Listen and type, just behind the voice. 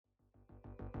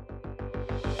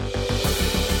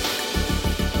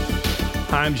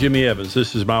I'm Jimmy Evans.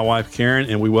 This is my wife, Karen,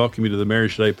 and we welcome you to the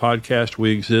Marriage Today podcast.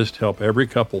 We exist to help every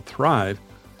couple thrive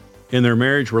in their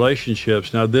marriage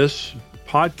relationships. Now, this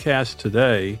podcast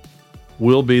today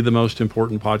will be the most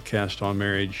important podcast on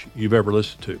marriage you've ever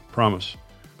listened to. Promise.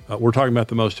 We're talking about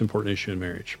the most important issue in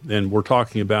marriage. And we're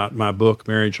talking about my book,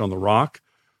 Marriage on the Rock,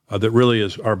 that really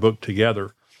is our book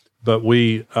together. But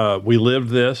we lived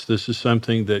this. This is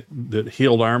something that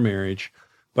healed our marriage.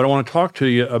 But I want to talk to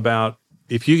you about,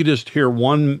 if you could just hear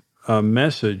one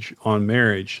message on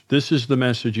marriage, this is the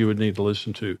message you would need to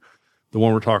listen to, the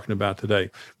one we're talking about today.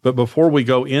 But before we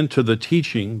go into the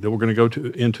teaching that we're going to go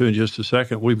into in just a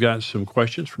second, we've got some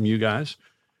questions from you guys.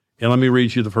 And let me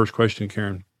read you the first question,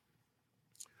 Karen.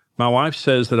 My wife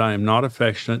says that I am not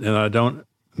affectionate and I don't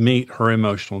meet her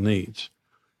emotional needs.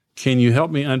 Can you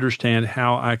help me understand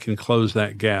how I can close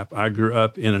that gap? I grew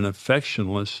up in an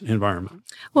affectionless environment.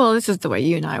 Well, this is the way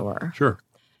you and I were. Sure.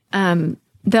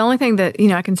 The only thing that,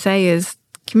 I can say is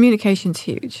communication's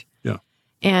huge. Yeah.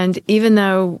 And even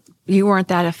though you weren't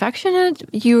that affectionate,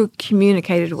 you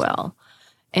communicated well.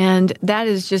 And that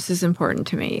is just as important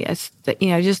to me as,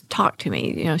 just talk to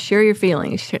me, share your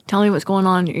feelings, tell me what's going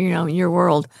on, in your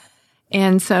world.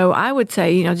 And so I would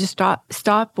say, just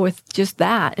stop with just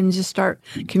that and just start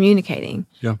communicating.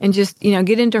 Yeah. And just,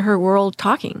 get into her world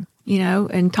talking,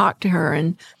 and talk to her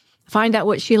and find out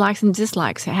what she likes and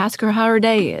dislikes. Ask her how her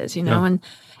day is, and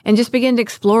just begin to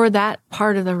explore that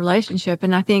part of the relationship.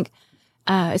 And I think,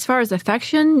 as far as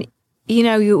affection,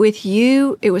 with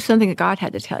you, it was something that God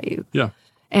had to tell you. Yeah.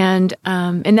 And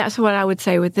that's what I would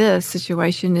say with this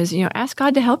situation is, ask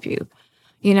God to help you,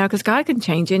 because God can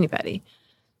change anybody.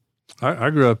 I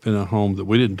grew up in a home that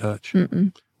we didn't touch.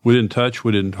 Mm-mm. We didn't touch.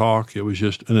 We didn't talk. It was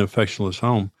just an affectionless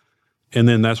home. And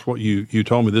then that's what you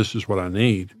told me, this is what I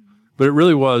need. But it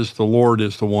really was the Lord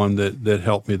is the one that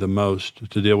helped me the most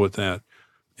to deal with that.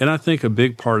 And I think a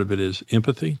big part of it is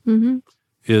empathy,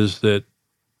 is that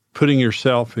putting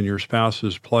yourself in your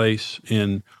spouse's place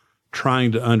and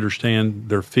trying to understand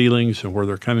their feelings and where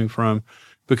they're coming from,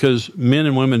 because men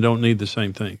and women don't need the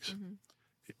same things.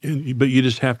 But you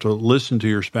just have to listen to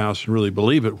your spouse and really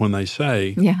believe it when they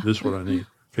say, this is what I need.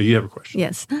 Okay, you have a question.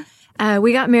 Yes.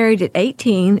 We got married at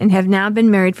 18 and have now been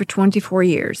married for 24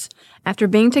 years. After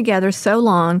being together so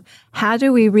long, how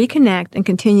do we reconnect and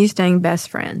continue staying best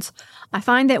friends? I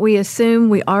find that we assume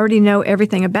we already know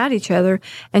everything about each other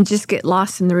and just get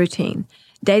lost in the routine,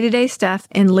 day-to-day stuff,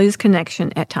 and lose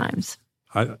connection at times.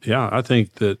 I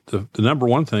think that the number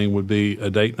one thing would be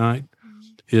a date night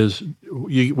is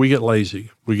we get lazy.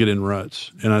 We get in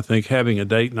ruts. And I think having a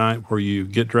date night where you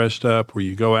get dressed up, where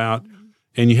you go out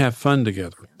and you have fun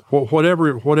together,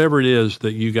 whatever it is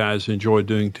that you guys enjoy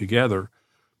doing together,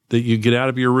 that you get out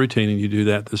of your routine and you do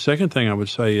that. The second thing I would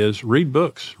say is read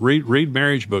books, read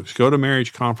marriage books, go to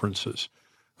marriage conferences.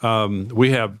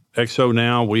 We have XO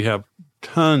Now. We have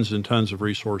tons and tons of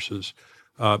resources.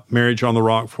 Marriage on the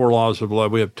Rock, 4 Laws of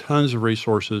Love. We have tons of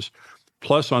resources.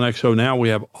 Plus on XO Now, we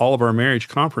have all of our marriage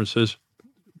conferences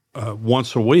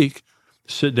once a week.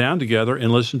 Sit down together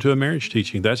and listen to a marriage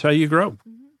teaching. That's how you grow.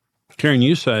 Karen,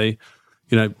 you say,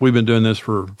 we've been doing this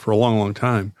for a long, long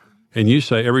time. And you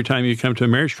say every time you come to a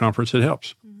marriage conference, it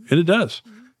helps. And it does.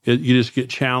 You just get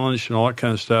challenged and all that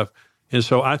kind of stuff. And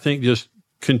so I think just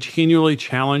continually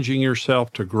challenging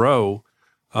yourself to grow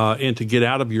and to get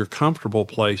out of your comfortable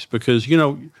place, because,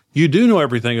 you do know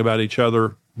everything about each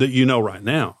other that you know right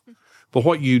now. But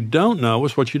what you don't know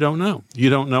is what you don't know. You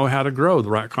don't know how to grow, the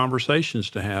right conversations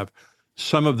to have,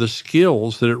 some of the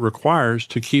skills that it requires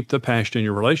to keep the passion in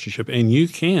your relationship. And you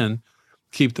can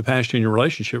keep the passion in your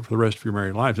relationship for the rest of your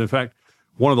married life. In fact,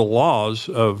 one of the laws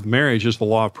of marriage is the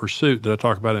law of pursuit that I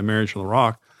talk about in Marriage on the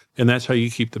Rock, and that's how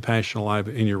you keep the passion alive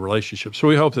in your relationship. So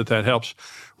we hope that helps.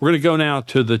 We're going to go now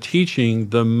to the teaching,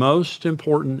 the most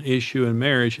important issue in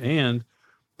marriage, and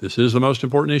this is the most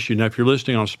important issue. Now, if you're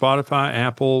listening on Spotify,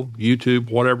 Apple, YouTube,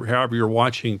 however you're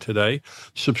watching today,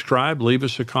 subscribe, leave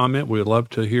us a comment. We'd love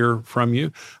to hear from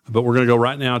you. But we're going to go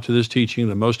right now to this teaching,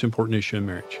 the most important issue in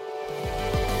marriage.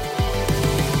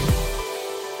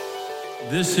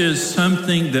 This is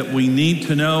something that we need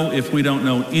to know if we don't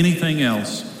know anything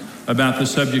else about the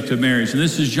subject of marriage. And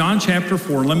this is John chapter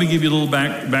 4. Let me give you a little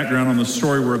background on the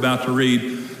story we're about to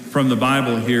read from the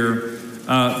Bible here.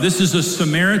 This is a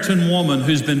Samaritan woman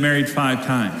who's been married 5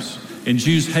 times. And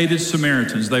Jews hated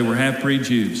Samaritans. They were half-breed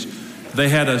Jews. They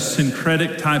had a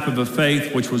syncretic type of a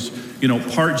faith, which was,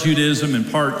 part Judaism and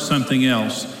part something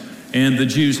else. And the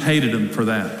Jews hated them for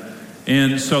that.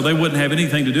 And so they wouldn't have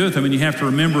anything to do with them. And you have to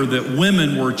remember that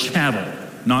women were chattel,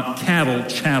 not cattle,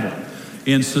 chattel.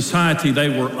 In society, they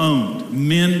were owned.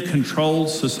 Men controlled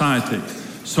society.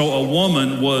 So a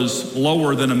woman was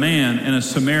lower than a man, and a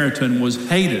Samaritan was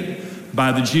hated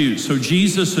by the Jews. So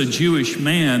Jesus, a Jewish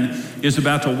man, is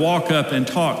about to walk up and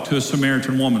talk to a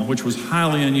Samaritan woman, which was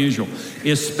highly unusual,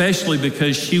 especially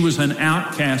because she was an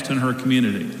outcast in her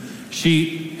community.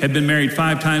 She had been married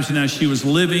 5 times, and now she was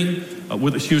living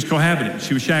she was cohabiting.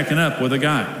 She was shacking up with a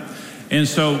guy. And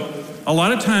so a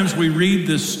lot of times we read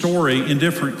this story in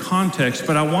different contexts,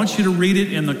 but I want you to read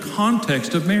it in the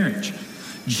context of marriage.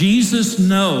 Jesus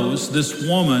knows this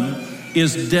woman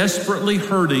is desperately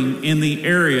hurting in the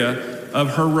area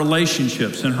of her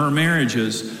relationships and her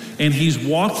marriages, and he's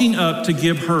walking up to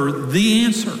give her the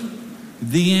answer.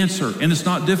 The answer. And it's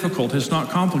not difficult. It's not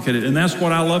complicated. And that's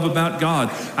what I love about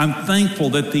God. I'm thankful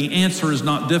that the answer is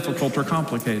not difficult or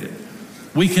complicated.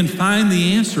 We can find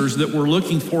the answers that we're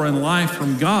looking for in life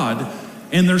from God,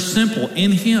 and they're simple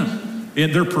in Him.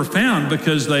 And they're profound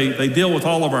because they deal with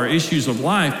all of our issues of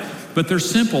life, but they're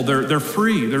simple. They're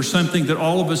free. They're something that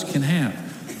all of us can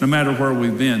have, no matter where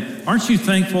we've been. Aren't you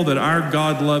thankful that our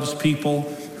God loves people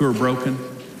who are broken?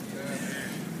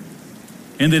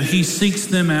 And that He seeks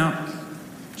them out?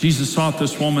 Jesus sought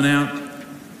this woman out.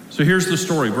 So here's the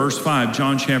story, verse 5,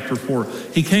 John chapter 4.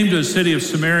 He came to a city of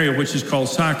Samaria, which is called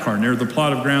Sychar, near the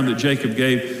plot of ground that Jacob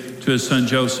gave to his son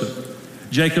Joseph.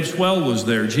 Jacob's well was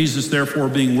there. Jesus, therefore,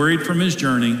 being wearied from his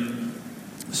journey,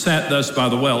 sat thus by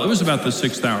the well. It was about the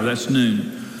 6th hour, that's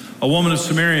noon. A woman of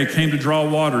Samaria came to draw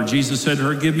water. Jesus said to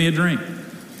her, "Give me a drink."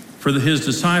 For his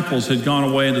disciples had gone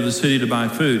away into the city to buy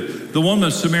food. The woman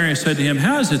of Samaria said to him,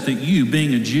 "How is it that you,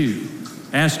 being a Jew,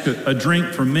 ask a drink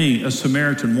from me, a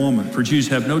Samaritan woman? For Jews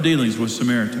have no dealings with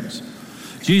Samaritans."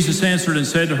 Jesus answered and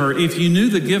said to her, "If you knew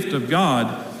the gift of God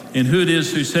and who it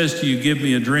is who says to you, 'Give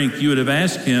me a drink,' you would have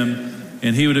asked him,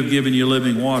 and he would have given you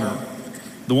living water."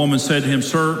 The woman said to him,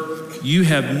 "Sir, you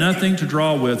have nothing to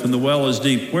draw with, and the well is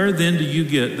deep. Where then do you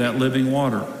get that living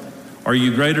water? Are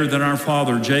you greater than our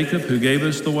father Jacob, who gave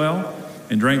us the well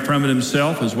and drank from it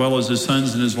himself, as well as his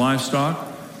sons and his livestock?"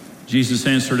 Jesus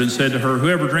answered and said to her,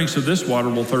 "Whoever drinks of this water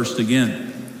will thirst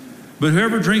again. But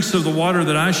whoever drinks of the water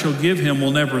that I shall give him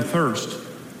will never thirst.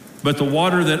 But the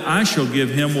water that I shall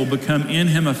give him will become in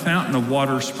him a fountain of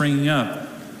water springing up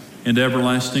into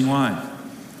everlasting life."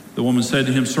 The woman said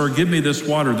to him, "Sir, give me this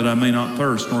water that I may not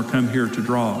thirst, nor come here to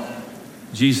draw."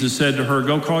 Jesus said to her,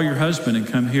 "Go call your husband and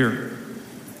come here."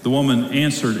 The woman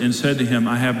answered and said to him,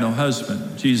 "I have no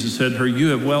husband." Jesus said to her, "You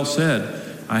have well said,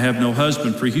 'I have no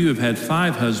husband,' for you have had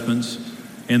 5 husbands,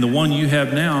 and the one you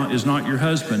have now is not your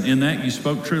husband. In that you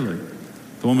spoke truly."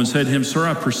 The woman said to him, "Sir,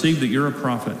 I perceive that you're a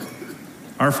prophet.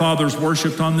 Our fathers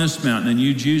worshipped on this mountain, and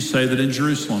you Jews say that in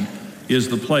Jerusalem is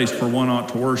the place where one ought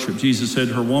to worship." Jesus said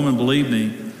to her, "Woman, believe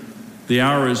me, the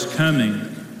hour is coming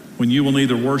when you will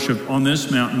neither worship on this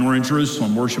mountain nor in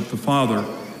Jerusalem. Worship the Father.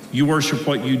 You worship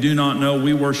what you do not know.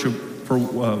 We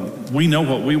know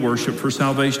what we worship, for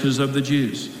salvation is of the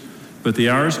Jews. But the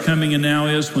hour is coming, and now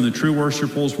is, when the true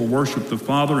worshipers will worship the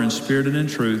Father in spirit and in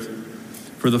truth.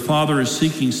 For the Father is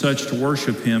seeking such to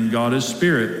worship him. God is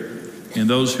spirit, and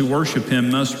those who worship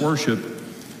him must worship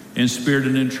in spirit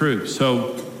and in truth."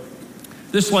 So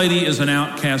this lady is an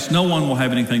outcast. No one will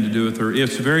have anything to do with her.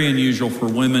 It's very unusual for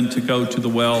women to go to the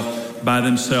well by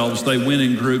themselves. They went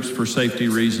in groups for safety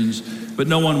reasons, but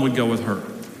no one would go with her.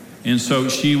 And so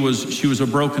she was a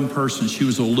broken person. She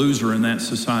was a loser in that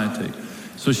society.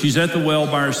 So she's at the well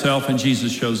by herself, and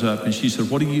Jesus shows up, and she said,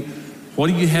 What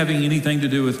are you having anything to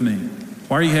do with me?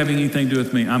 Why are you having anything to do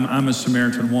with me? I'm a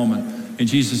Samaritan woman. And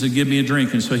Jesus said, "Give me a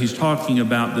drink." And so he's talking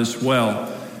about this well,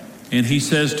 and he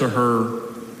says to her,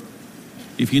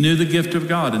 "If you knew the gift of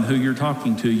God and who you're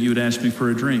talking to, you would ask me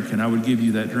for a drink, and I would give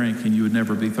you that drink, and you would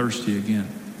never be thirsty again."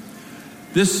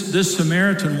 This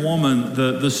Samaritan woman,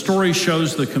 the story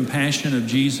shows the compassion of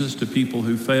Jesus to people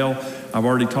who fail. I've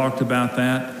already talked about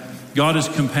that. God is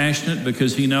compassionate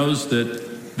because he knows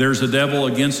that there's a devil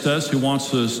against us who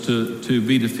wants us to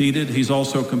be defeated. He's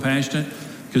also compassionate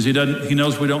because he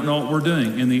knows we don't know what we're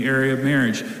doing in the area of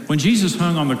marriage. When Jesus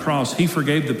hung on the cross, he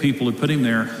forgave the people who put him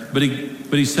there, but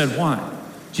he said, why?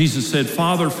 Jesus said,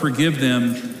 "Father, forgive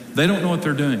them. They don't know what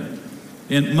they're doing."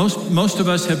 And most of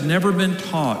us have never been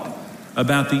taught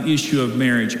about the issue of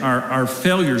marriage, our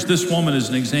failures. This woman is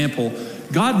an example.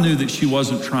 God knew that she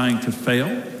wasn't trying to fail.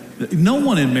 No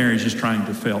one in marriage is trying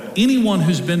to fail. Anyone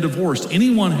who's been divorced,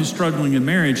 anyone who's struggling in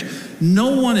marriage,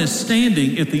 no one is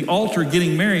standing at the altar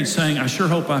getting married saying, "I sure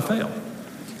hope I fail."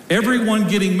 Everyone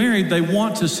getting married, they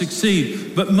want to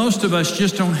succeed, but most of us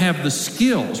just don't have the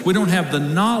skills. We don't have the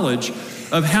knowledge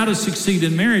of how to succeed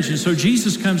in marriage. And so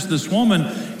Jesus comes to this woman.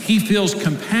 He feels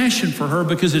compassion for her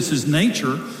because it's his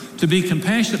nature to be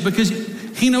compassionate, because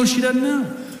he knows she doesn't know.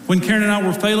 When Karen and I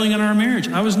were failing in our marriage,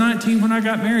 I was 19 when I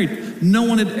got married. No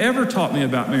one had ever taught me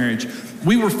about marriage.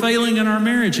 We were failing in our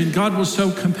marriage, and God was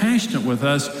so compassionate with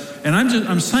us. And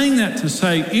I'm saying that to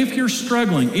say, if you're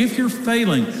struggling, if you're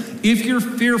failing, if you're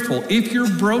fearful, if you're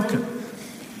broken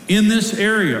in this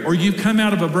area, or you've come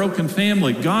out of a broken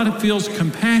family, God feels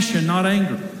compassion, not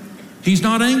anger. He's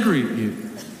not angry at you.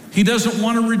 He doesn't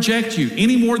want to reject you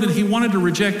any more than he wanted to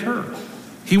reject her.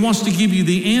 He wants to give you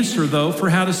the answer, though, for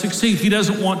how to succeed. He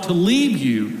doesn't want to leave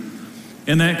you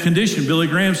in that condition. Billy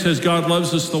Graham says God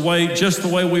loves us just the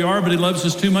way we are, but he loves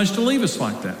us too much to leave us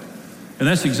like that. And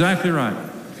that's exactly right.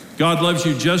 God loves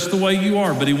you just the way you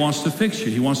are, but he wants to fix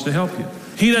you. He wants to help you.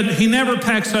 He never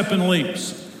packs up and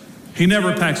leaves. He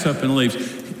never packs up and leaves.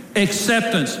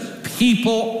 Acceptance.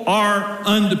 People are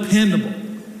undependable.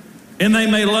 And they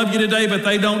may love you today, but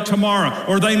they don't tomorrow.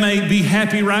 Or they may be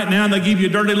happy right now and they give you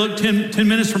a dirty look 10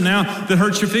 minutes from now that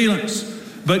hurts your feelings.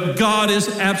 But God is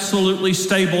absolutely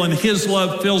stable, and his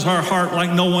love fills our heart like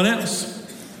no one else.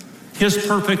 His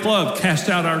perfect love casts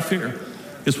out our fear.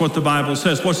 It's what the Bible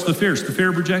says. What's the fear? It's the fear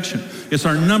of rejection. It's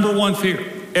our number one fear.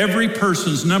 Every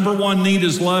person's number one need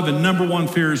is love, and number one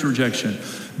fear is rejection.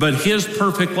 But his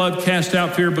perfect love casts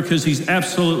out fear because he's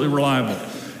absolutely reliable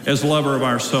as lover of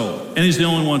our soul. And he's the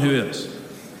only one who is.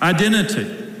 Identity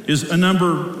is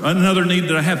another need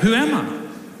that I have. Who am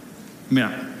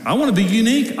I? I want to be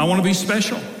unique. I want to be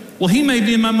special. Well, he made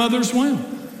me in my mother's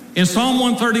womb. In Psalm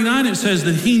 139, it says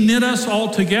that he knit us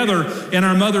all together in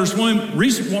our mother's womb.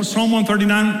 Psalm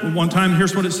 139, one time,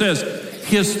 here's what it says.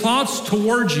 His thoughts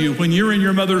towards you when you're in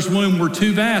your mother's womb were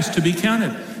too vast to be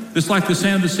counted. It's like the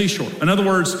sand of the seashore. In other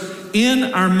words,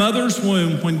 in our mother's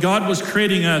womb, when God was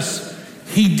creating us,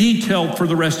 he detailed for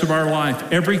the rest of our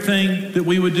life everything that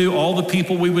we would do, all the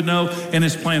people we would know, and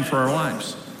his plan for our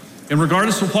lives. And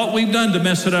regardless of what we've done to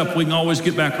mess it up, we can always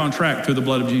get back on track through the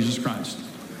blood of Jesus Christ.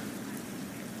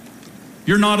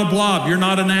 You're not a blob. You're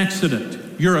not an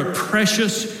accident. You're a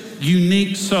precious,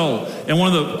 unique soul. And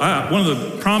one of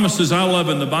the promises I love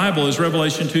in the Bible is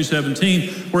Revelation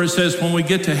 2:17, where it says when we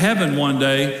get to heaven one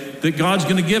day, that God's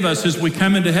going to give us, as we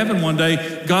come into heaven one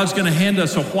day, God's going to hand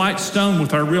us a white stone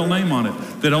with our real name on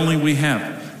it that only we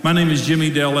have. My name is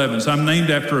Jimmy Dale Evans. I'm named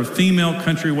after a female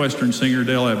country western singer,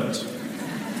 Dale Evans.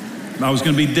 I was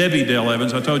going to be Debbie Dale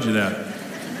Evans. I told you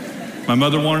that. My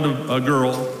mother wanted a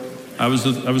girl. I was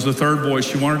the third boy.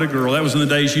 She wanted a girl. That was in the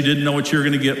days you didn't know what you were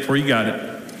going to get before you got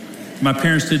it. My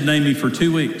parents didn't name me for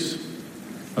 2 weeks.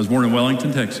 I was born in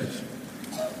Wellington, Texas.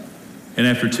 And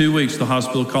after 2 weeks, the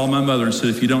hospital called my mother and said,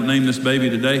 if you don't name this baby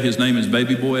today, his name is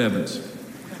Baby Boy Evans.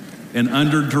 And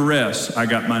under duress, I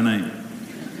got my name.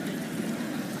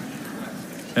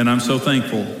 And I'm so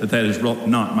thankful that is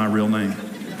not my real name.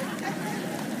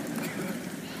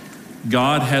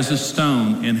 God has a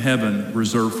stone in heaven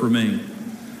reserved for me.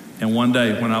 And one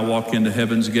day when I walk into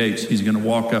heaven's gates, he's going to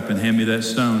walk up and hand me that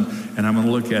stone, and I'm going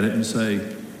to look at it and say,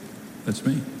 that's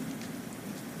me.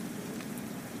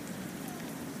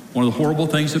 One of the horrible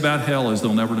things about hell is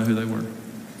they'll never know who they were.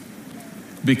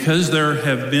 Because there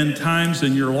have been times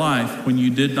in your life when you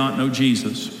did not know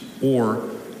Jesus or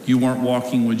you weren't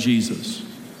walking with Jesus.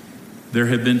 There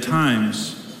have been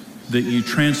times that you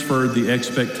transferred the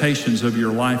expectations of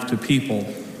your life to people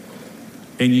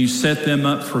and you set them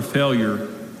up for failure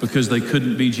because they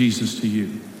couldn't be Jesus to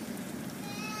you.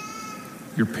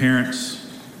 Your parents,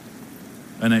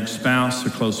 an ex-spouse, a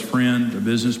close friend, a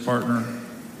business partner,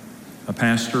 a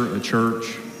pastor, a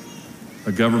church,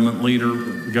 a government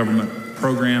leader, a government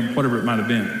program, whatever it might have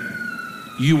been.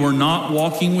 You were not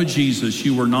walking with Jesus.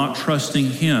 You were not trusting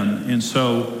him. And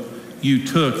so you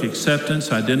took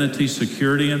acceptance, identity,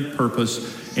 security, and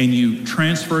purpose, and you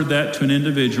transferred that to an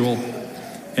individual,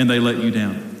 and they let you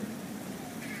down.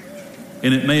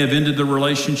 And it may have ended the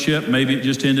relationship. Maybe it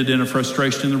just ended in a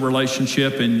frustration in the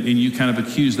relationship, and you kind of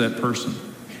accused that person.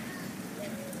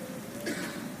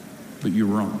 But you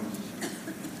were wrong.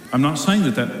 I'm not saying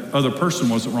that other person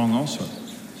wasn't wrong also.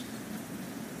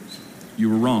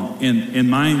 You were wrong. And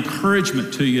my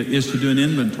encouragement to you is to do an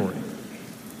inventory.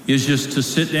 Is just to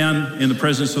sit down in the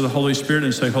presence of the Holy Spirit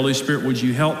and say, Holy Spirit, would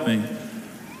you help me?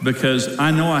 Because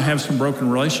I know I have some broken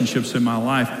relationships in my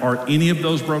life. Are any of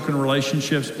those broken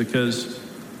relationships because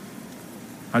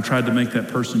I tried to make that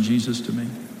person Jesus to me?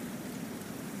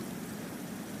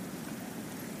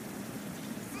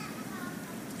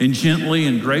 And gently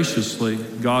and graciously,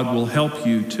 God will help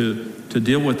you to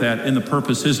deal with that. And the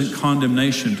purpose isn't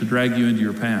condemnation to drag you into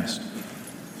your past.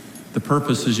 The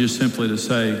purpose is just simply to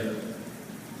say,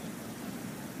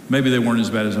 maybe they weren't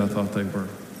as bad as I thought they were.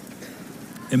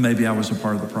 And maybe I was a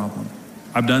part of the problem.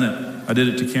 I've done it. I did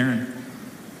it to Karen.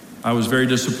 I was very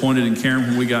disappointed in Karen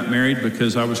when we got married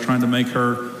because I was trying to make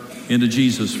her into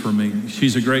Jesus for me.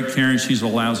 She's a great Karen. She's a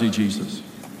lousy Jesus.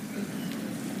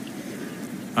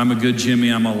 I'm a good Jimmy.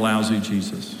 I'm a lousy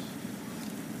Jesus.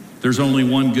 There's only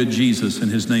one good Jesus,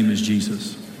 and his name is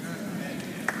Jesus.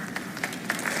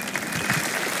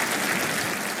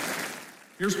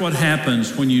 Here's what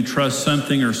happens when you trust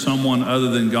something or someone other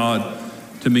than God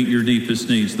to meet your deepest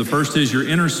needs. The first is your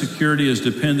inner security is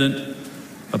dependent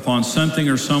upon something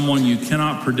or someone you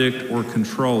cannot predict or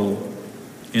control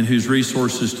and whose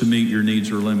resources to meet your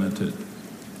needs are limited.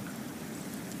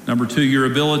 Number two, your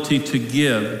ability to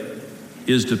give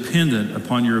is dependent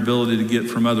upon your ability to get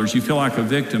from others. You feel like a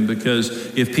victim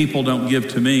because if people don't give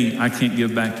to me, I can't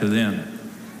give back to them.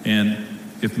 And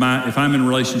if I'm in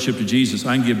relationship to Jesus,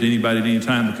 I can give to anybody at any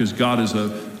time because God is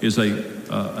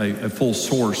a full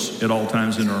source at all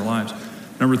times in our lives.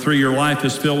 Number three, your life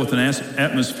is filled with an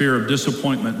atmosphere of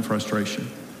disappointment and frustration.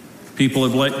 People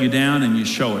have let you down and you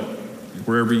show it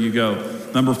wherever you go.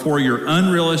 Number four, your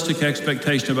unrealistic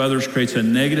expectation of others creates a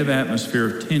negative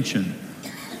atmosphere of tension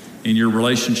in your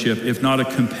relationship, if not a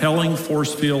compelling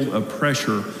force field of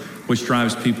pressure which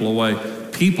drives people away.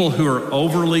 People who are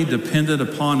overly dependent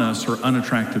upon us are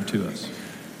unattractive to us.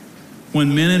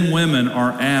 When men and women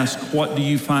are asked, what do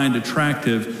you find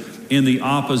attractive in the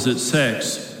opposite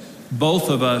sex? Both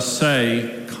of us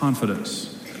say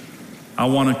confidence. I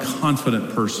want a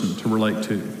confident person to relate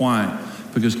to. Why?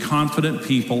 Because confident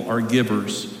people are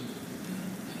givers,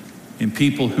 and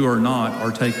people who are not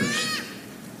are takers.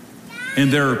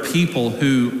 And there are people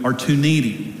who are too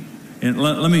needy. And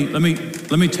let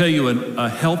me tell you a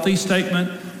healthy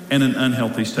statement and an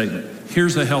unhealthy statement.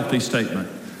 Here's a healthy statement.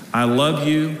 I love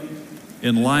you,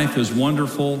 and life is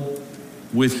wonderful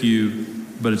with you,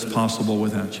 but it's possible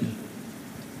without you.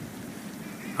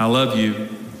 I love you,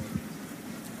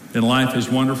 and life is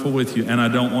wonderful with you, and I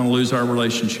don't want to lose our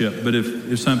relationship. But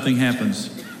if something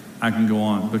happens, I can go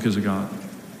on because of God.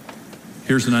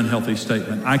 Here's an unhealthy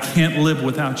statement. I can't live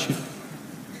without you.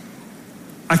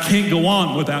 I can't go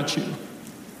on without you.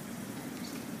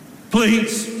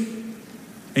 Please.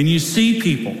 And you see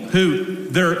people who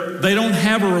they don't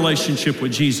have a relationship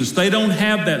with Jesus. They don't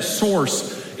have that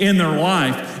source in their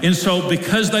life. And so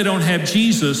because they don't have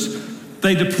Jesus,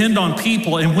 they depend on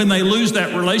people. And when they lose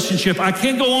that relationship, I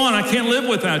can't go on. I can't live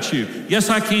without you. Yes,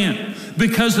 I can.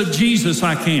 Because of Jesus,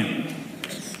 I can.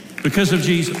 Because of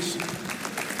Jesus.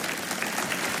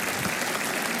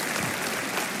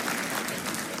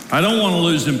 I don't want to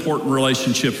lose important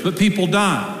relationships, but people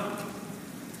die.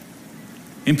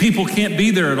 And people can't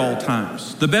be there at all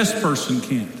times. The best person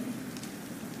can't.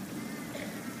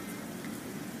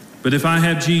 But if I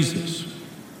have Jesus,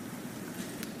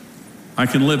 I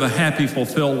can live a happy,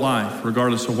 fulfilled life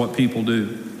regardless of what people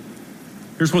do.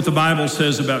 Here's what the Bible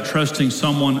says about trusting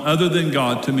someone other than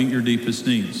God to meet your deepest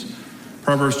needs.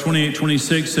 Proverbs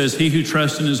 28:26 says, he who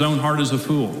trusts in his own heart is a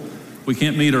fool. We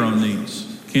can't meet our own needs.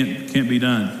 Can't be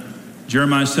done.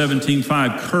 Jeremiah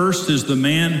 17:5, cursed is the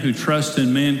man who trusts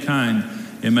in mankind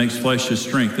and makes flesh his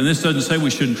strength. And this doesn't say we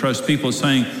shouldn't trust people. It's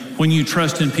saying when you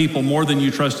trust in people more than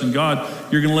you trust in God,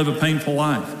 you're going to live a painful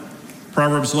life.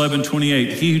 Proverbs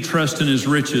 11:28, he who trusts in his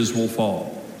riches will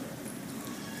fall.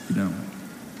 You know,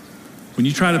 when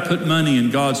you try to put money in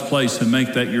God's place and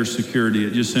make that your security,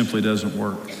 it just simply doesn't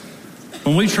work.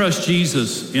 When we trust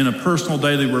Jesus in a personal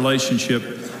daily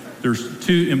relationship, there's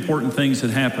two important things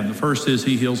that happen. The first is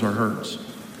he heals our hurts.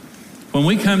 When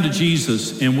we come to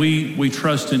Jesus and we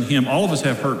trust in him, all of us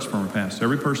have hurts from our past.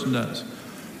 Every person does.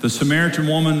 The Samaritan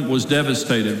woman was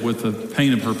devastated with the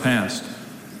pain of her past.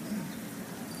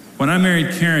 When I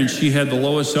married Karen, she had the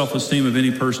lowest self-esteem of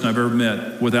any person I've ever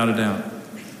met, without a doubt.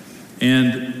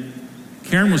 And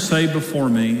Karen was saved before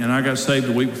me, and I got saved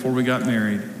a week before we got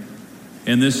married.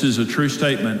 And this is a true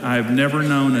statement. I have never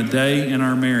known a day in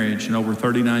our marriage in over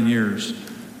 39 years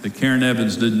that Karen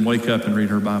Evans didn't wake up and read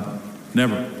her Bible.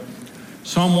 Never.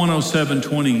 Psalm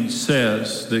 107:20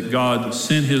 says that God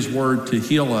sent his word to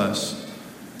heal us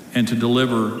and to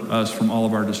deliver us from all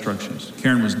of our destructions.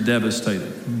 Karen was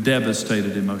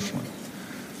devastated emotionally.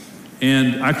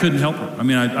 And I couldn't help her. I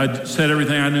mean, I said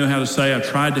everything I knew how to say. I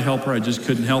tried to help her. I just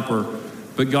couldn't help her.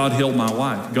 But God healed my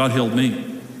wife. God healed me.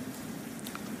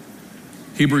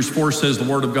 Hebrews 4 says the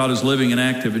word of God is living and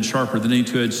active and sharper than any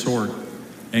two-edged sword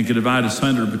and can divide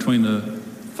asunder between the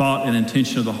thought and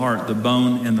intention of the heart, the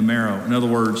bone and the marrow. In other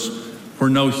words, where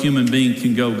no human being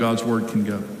can go, God's word can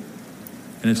go.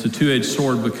 And it's a two-edged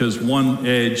sword because one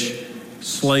edge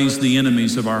slays the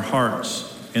enemies of our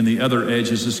hearts and the other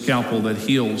edge is a scalpel that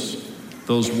heals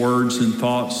those words and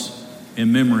thoughts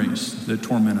and memories that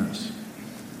torment us.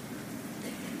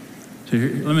 So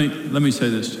let me say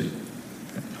this to you.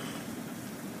 Okay.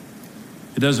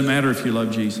 It doesn't matter if you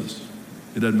love Jesus.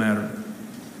 It doesn't matter.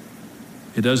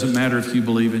 It doesn't matter if you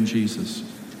believe in Jesus.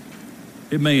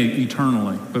 It may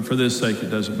eternally, but for this sake, it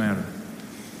doesn't matter.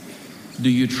 Do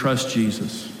you trust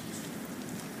Jesus?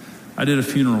 I did a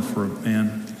funeral for a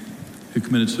man who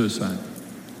committed suicide.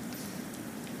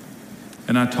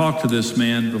 And I talked to this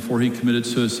man before he committed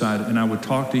suicide, and I would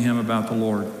talk to him about the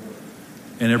Lord.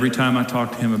 And every time I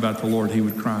talked to him about the Lord, he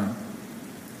would cry.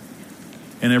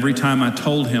 And every time I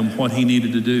told him what he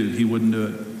needed to do, he wouldn't do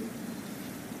it.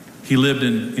 He lived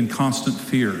in constant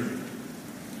fear.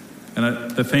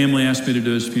 And the family asked me to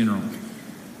do his funeral.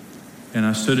 And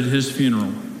I stood at his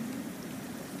funeral.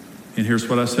 And here's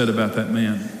what I said about that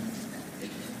man.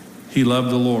 He loved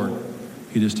the Lord.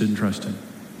 He just didn't trust him.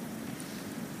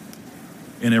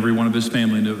 And every one of his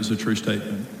family knew it was a true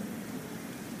statement.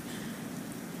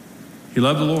 He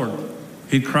loved the Lord.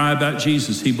 He'd cry about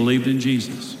Jesus. He believed in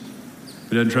Jesus.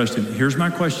 But he doesn't trust him. Here's my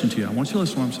question to you. I want you to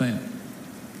listen to what I'm saying.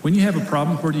 When you have a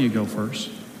problem, where do you go first?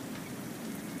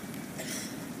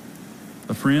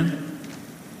 A friend?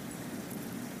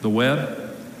 The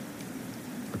web?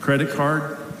 A credit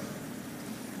card?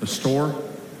 A store?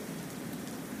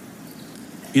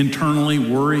 Internally,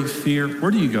 worry, fear.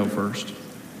 Where do you go first?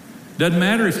 Doesn't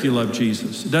matter if you love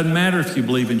Jesus. It doesn't matter if you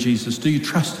believe in Jesus. Do you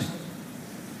trust him?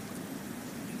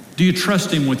 Do you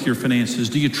trust him with your finances?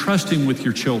 Do you trust him with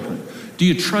your children? Do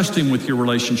you trust him with your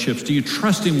relationships? Do you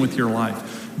trust him with your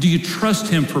life? Do you trust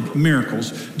him for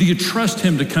miracles? Do you trust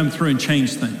him to come through and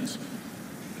change things?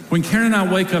 When Karen and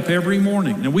I wake up every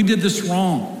morning, and we did this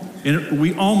wrong, and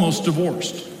we almost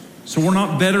divorced. So we're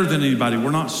not better than anybody.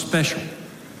 We're not special.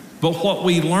 But what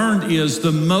we learned is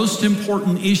the most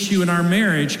important issue in our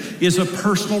marriage is a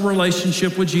personal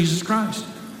relationship with Jesus Christ.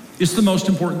 It's the most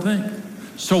important thing.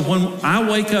 So when I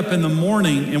wake up in the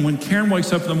morning and when Karen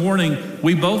wakes up in the morning,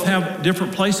 we both have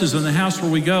different places in the house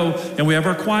where we go and we have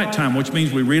our quiet time, which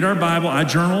means we read our Bible, I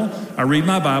journal, I read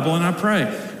my Bible, and I pray.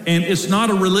 And it's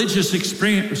not a religious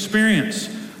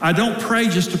experience. I don't pray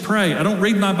just to pray. I don't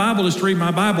read my Bible just to read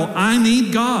my Bible. I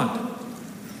need God.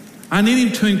 I need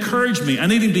him to encourage me. I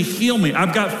need him to heal me.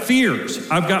 I've got fears.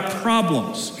 I've got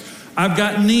problems. I've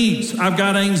got needs. I've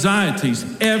got anxieties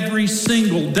every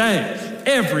single day,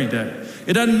 every day.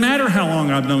 It doesn't matter how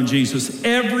long I've known Jesus.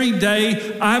 Every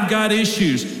day I've got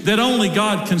issues that only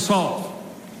God can solve.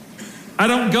 I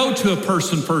don't go to a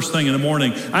person first thing in the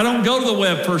morning. I don't go to the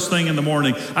web first thing in the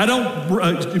morning. I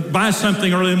don't buy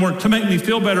something early in the morning to make me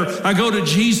feel better. I go to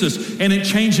Jesus, and it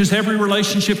changes every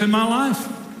relationship in my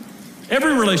life.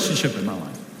 Every relationship in my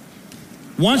life.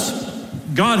 Once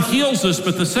God heals us,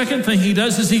 but the second thing he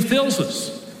does is he fills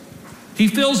us. He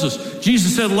fills us.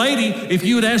 Jesus said, lady, if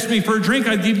you would ask me for a drink,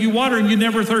 I'd give you water and you'd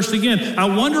never thirst again. I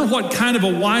wonder what kind of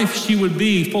a wife she would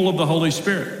be full of the Holy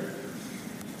Spirit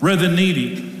rather than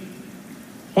needy.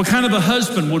 What kind of a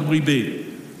husband would we be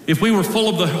if we were full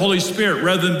of the Holy Spirit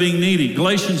rather than being needy?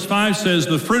 Galatians 5 says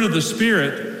the fruit of the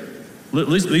Spirit,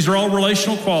 these are all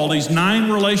relational qualities,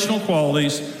 9 relational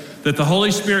qualities that the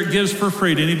Holy Spirit gives for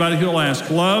free to anybody who will ask.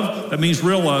 Love, that means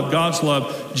real love, God's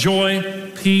love.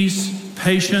 Joy, peace,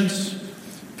 patience,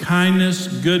 kindness,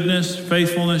 goodness,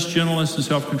 faithfulness, gentleness, and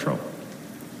self-control.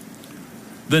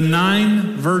 The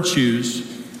 9 virtues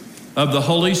of the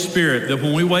Holy Spirit that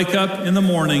when we wake up in the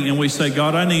morning and we say,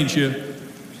 God, I need you.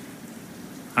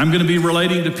 I'm going to be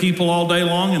relating to people all day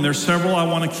long, and there's several I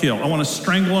want to kill. I want to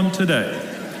strangle them today.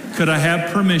 Could I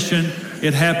have permission?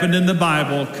 It happened in the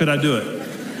Bible. Could I do it?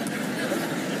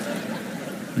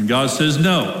 And God says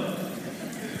no.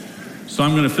 So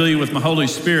I'm going to fill you with my Holy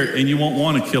Spirit, and you won't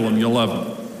want to kill them. You'll love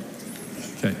them.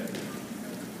 Okay.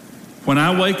 When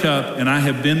I wake up and I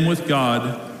have been with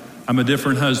God, I'm a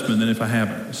different husband than if I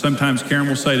haven't. Sometimes Karen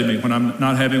will say to me when I'm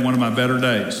not having one of my better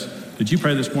days, did you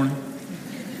pray this morning?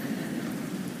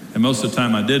 And most of the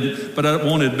time I didn't, but I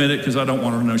won't admit it because I don't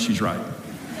want her to know she's right.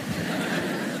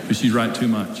 Because she's right too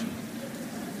much.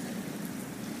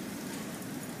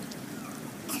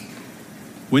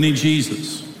 We need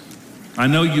Jesus. I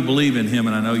know you believe in him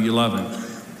and I know you love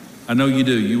him. I know you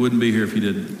do. You wouldn't be here if you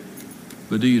didn't.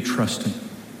 But do you trust him?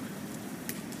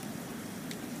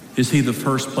 Is he the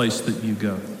first place that you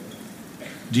go?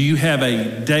 Do you have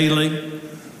a daily,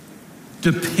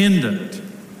 dependent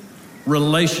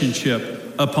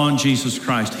relationship upon Jesus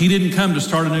Christ? He didn't come to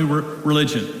start a new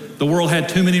religion. The world had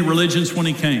too many religions when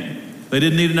he came. They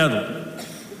didn't need another one.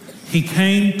 He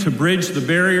came to bridge the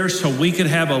barrier so we could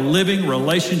have a living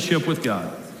relationship with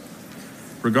God,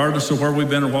 regardless of where we've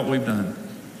been or what we've done,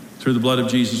 through the blood of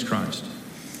Jesus Christ.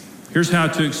 Here's how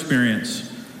to experience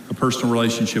a personal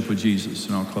relationship with Jesus,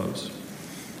 and I'll close.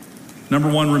 Number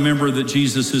one, remember that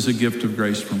Jesus is a gift of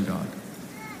grace from God.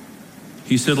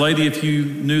 He said, lady, if you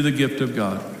knew the gift of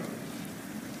God,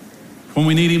 when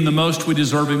we need him the most, we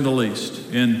deserve him the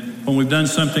least. And when we've done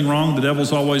something wrong, the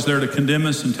devil's always there to condemn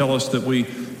us and tell us that we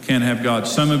can't have God.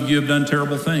 Some of you have done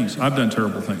terrible things. I've done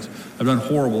terrible things. I've done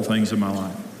horrible things in my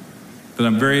life that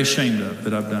I'm very ashamed of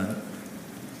that I've done.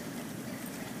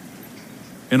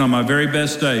 And on my very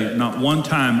best day, not one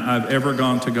time I've ever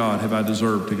gone to God have I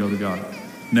deserved to go to God.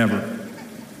 Never.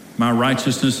 My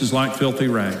righteousness is like filthy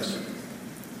rags,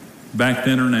 back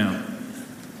then or now.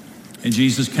 And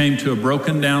Jesus came to a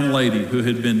broken down lady who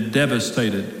had been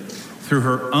devastated through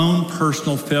her own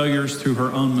personal failures, through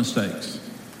her own mistakes.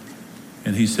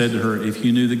 And he said to her, if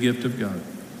you knew the gift of God.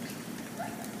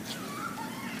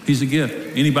 He's a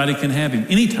gift. Anybody can have him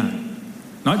anytime.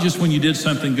 Not just when you did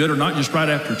something good or not just right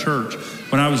after church.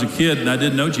 When I was a kid and I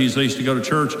didn't know Jesus, I used to go to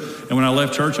church. And when I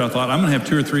left church, I thought, I'm going to have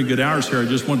 2 or 3 good hours here. I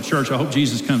just went to church. I hope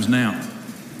Jesus comes now.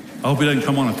 I hope he doesn't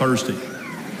come on a Thursday.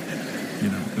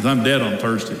 Because I'm dead on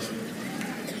Thursdays.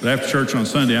 But after church on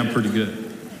Sunday, I'm pretty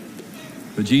good.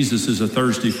 But Jesus is a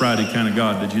Thursday, Friday kind of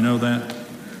God. Did you know that?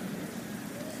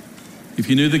 If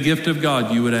you knew the gift of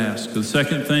God, you would ask. The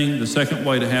second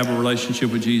way to have a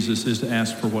relationship with Jesus is to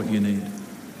ask for what you need.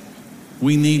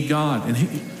 We need God, and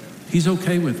he's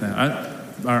okay with that.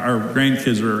 Our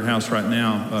grandkids are at our house right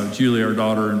now. Julie, our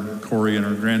daughter, and Corey and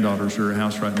our granddaughters are at our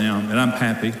house right now, and I'm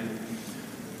Pappy.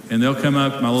 And they'll come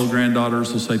up, my little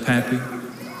granddaughters will say, Pappy,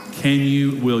 can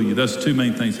you, will you? That's 2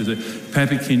 main things. They say,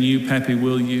 Pappy, can you? Pappy,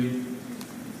 will you?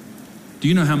 Do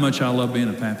you know how much I love being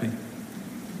a Pappy?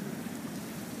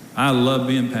 I love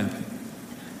being Pappy.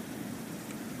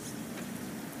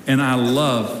 And I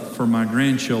love for my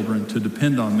grandchildren to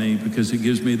depend on me because it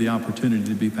gives me the opportunity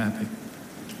to be Pappy.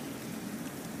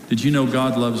 Did you know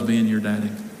God loves being your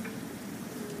daddy?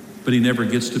 But he never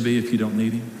gets to be if you don't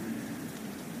need him.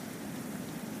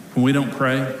 When we don't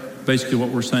pray, basically what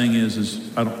we're saying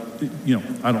is I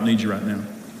don't need you right now.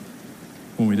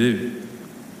 When we do.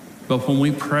 But when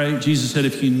we pray, Jesus said,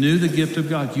 if you knew the gift of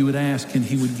God, you would ask and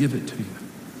he would give it to you.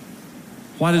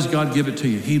 Why does God give it to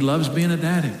you? He loves being a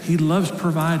daddy. He loves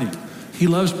providing. He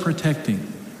loves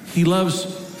protecting. He loves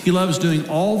doing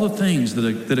all the things that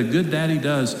a good daddy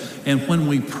does. And when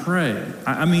we pray,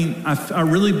 I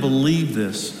really believe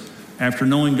this after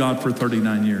knowing God for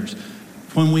 39 years.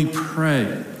 When we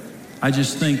pray, I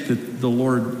just think that the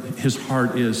Lord, his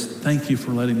heart is, thank you for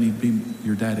letting me be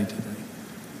your daddy today.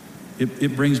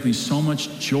 It brings me so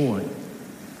much joy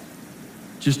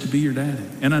just to be your daddy.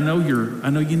 And I know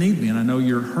you need me, and I know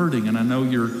you're hurting, and I know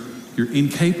you're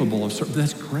incapable of serving.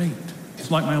 That's great. It's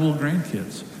like my little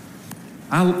grandkids.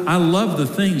 I love the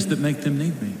things that make them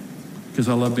need me because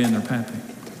I love being their pappy.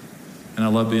 And I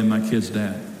love being my kid's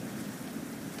dad.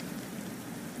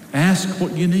 Ask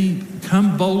what you need.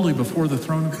 Come boldly before the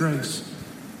throne of grace.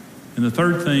 And the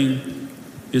third thing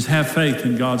is have faith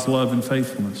in God's love and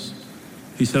faithfulness.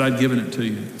 He said, I'd given it to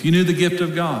you. If you knew the gift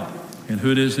of God and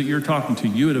who it is that you're talking to,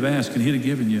 you would have asked and he'd have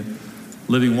given you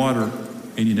living water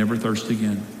and you never thirst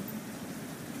again.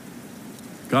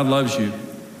 God loves you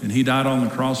and he died on the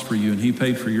cross for you and he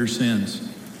paid for your sins.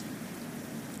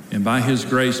 And by his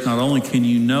grace, not only can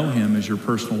you know him as your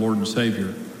personal Lord and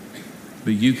Savior,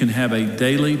 but you can have a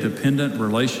daily dependent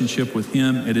relationship with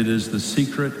him, and it is the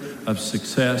secret of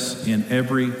success in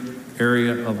every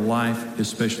area of life,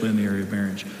 especially in the area of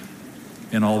marriage.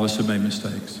 And all of us have made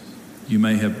mistakes. You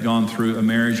may have gone through a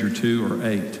marriage or 2 or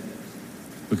 8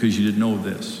 because you didn't know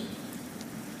this.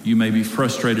 You may be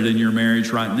frustrated in your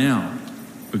marriage right now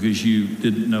because you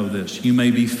didn't know this. You may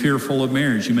be fearful of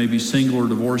marriage. You may be single or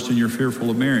divorced and you're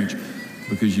fearful of marriage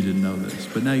because you didn't know this.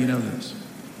 But now you know this.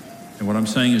 And what I'm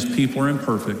saying is people are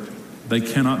imperfect. They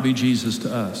cannot be Jesus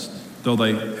to us, though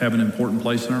they have an important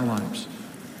place in our lives.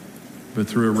 But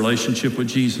through a relationship with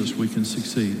Jesus, we can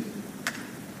succeed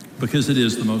because it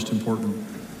is the most important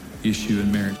issue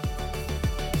in marriage.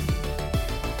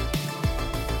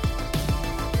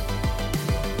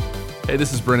 Hey,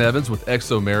 this is Brent Evans with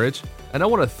XO Marriage, and I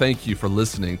want to thank you for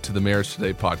listening to the Marriage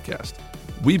Today podcast.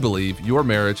 We believe your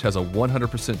marriage has a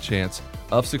 100% chance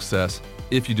of success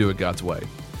if you do it God's way.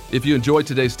 If you enjoyed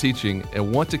today's teaching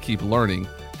and want to keep learning,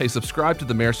 hey, subscribe to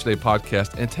the Marriage Today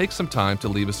podcast and take some time to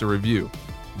leave us a review.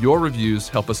 Your reviews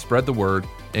help us spread the word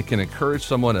and can encourage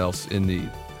someone else in need.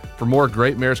 For more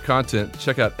great marriage content,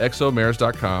 check out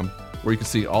xomarriage.com, where you can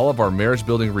see all of our marriage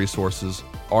building resources,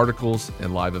 articles,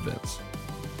 and live events.